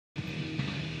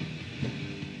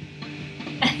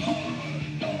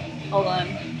Hold on.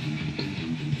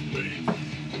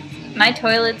 My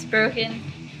toilet's broken,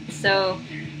 so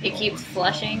it keeps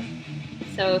flushing.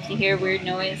 So if you hear weird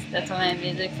noise, that's why my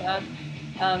music's loud.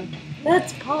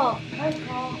 That's Paul. Hi,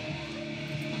 Paul.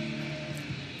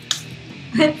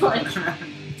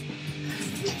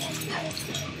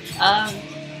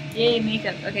 Yay,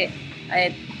 makeup. Okay,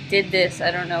 I did this.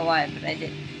 I don't know why, but I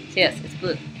did. So yes, it's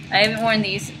blue. I haven't worn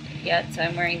these yet, so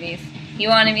I'm wearing these. He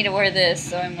wanted me to wear this,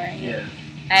 so I'm wearing it.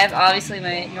 I have obviously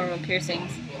my normal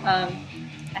piercings. I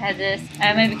had this. I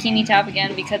have my bikini top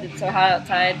again because it's so hot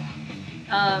outside.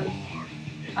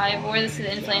 I wore this to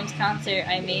the In Flames concert.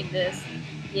 I made this.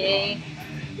 Yay.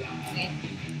 Okay.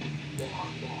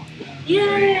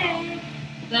 Yay!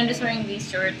 So I'm just wearing these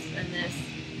shorts and this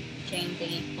chain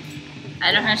thingy.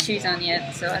 I don't have shoes on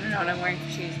yet, so I don't know what I'm wearing for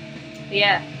shoes. But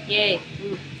yeah, yay.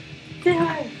 Ooh. Say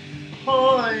hi.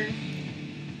 Hi.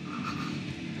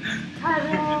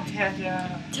 Ta-da.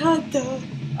 Ta-da.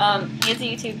 He has a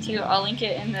YouTube too. I'll link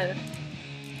it in the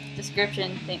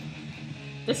description thing.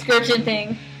 Description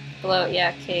thing below.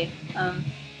 Yeah, okay.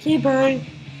 Okay, bye.